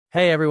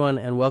Hey everyone,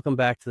 and welcome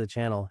back to the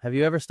channel. Have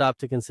you ever stopped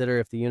to consider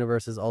if the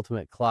universe's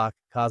ultimate clock,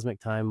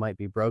 cosmic time, might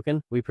be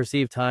broken? We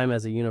perceive time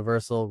as a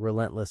universal,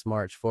 relentless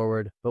march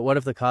forward, but what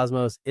if the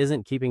cosmos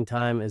isn't keeping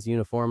time as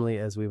uniformly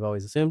as we've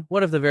always assumed?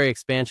 What if the very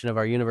expansion of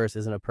our universe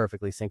isn't a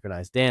perfectly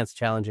synchronized dance,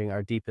 challenging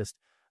our deepest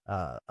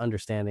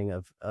understanding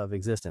of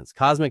existence?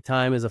 Cosmic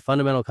time is a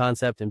fundamental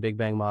concept in Big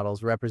Bang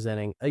models,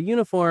 representing a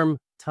uniform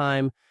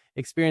time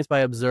experienced by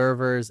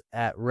observers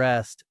at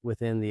rest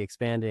within the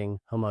expanding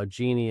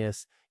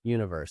homogeneous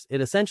universe.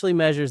 It essentially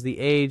measures the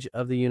age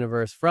of the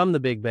universe from the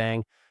Big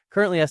Bang,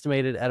 currently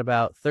estimated at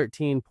about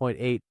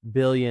 13.8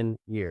 billion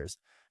years.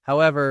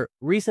 However,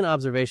 recent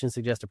observations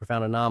suggest a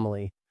profound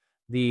anomaly,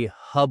 the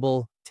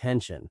Hubble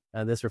tension.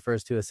 This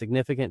refers to a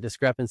significant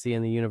discrepancy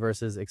in the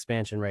universe's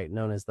expansion rate,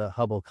 known as the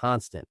Hubble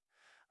constant.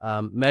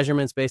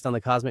 Measurements based on the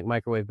cosmic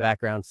microwave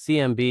background,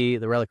 CMB,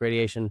 the relic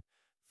radiation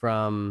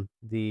from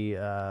the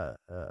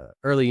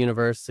early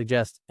universe,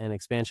 suggest an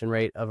expansion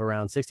rate of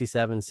around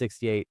 67,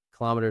 68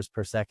 kilometers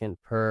per second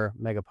per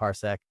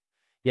megaparsec.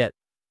 Yet,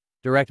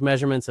 direct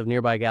measurements of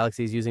nearby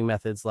galaxies using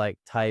methods like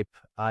type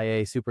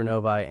Ia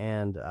supernovae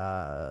and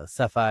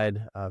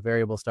Cepheid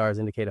variable stars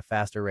indicate a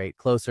faster rate,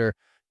 closer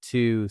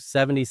to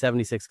 70,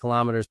 76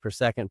 kilometers per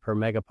second per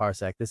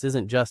megaparsec. This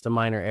isn't just a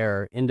minor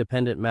error.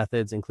 Independent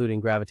methods,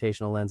 including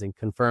gravitational lensing,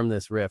 confirm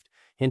this rift,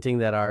 hinting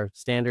that our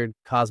standard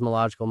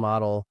cosmological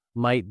model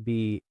might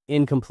be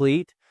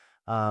incomplete.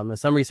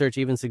 Some research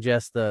even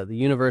suggests the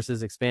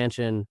universe's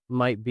expansion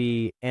might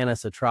be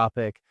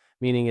anisotropic,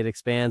 meaning it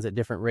expands at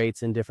different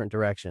rates in different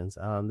directions.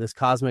 This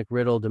cosmic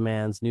riddle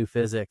demands new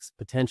physics,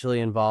 potentially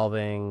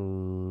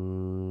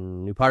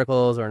involving new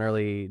particles or an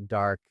early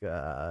dark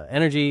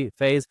energy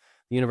phase.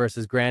 The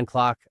universe's grand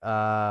clock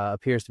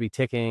appears to be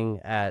ticking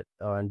at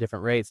on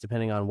different rates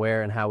depending on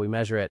where and how we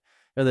measure it.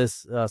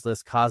 This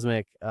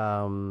cosmic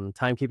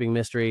timekeeping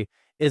mystery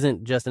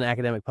isn't just an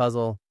academic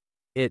puzzle.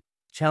 It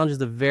challenges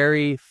the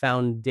very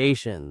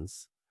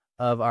foundations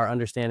of our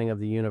understanding of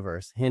the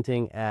universe,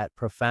 hinting at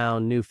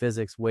profound new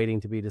physics waiting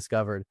to be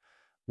discovered.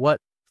 What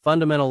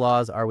fundamental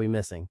laws are we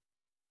missing?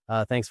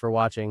 Thanks for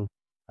watching.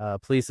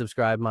 Please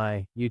subscribe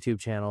my YouTube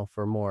channel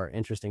for more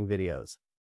interesting videos.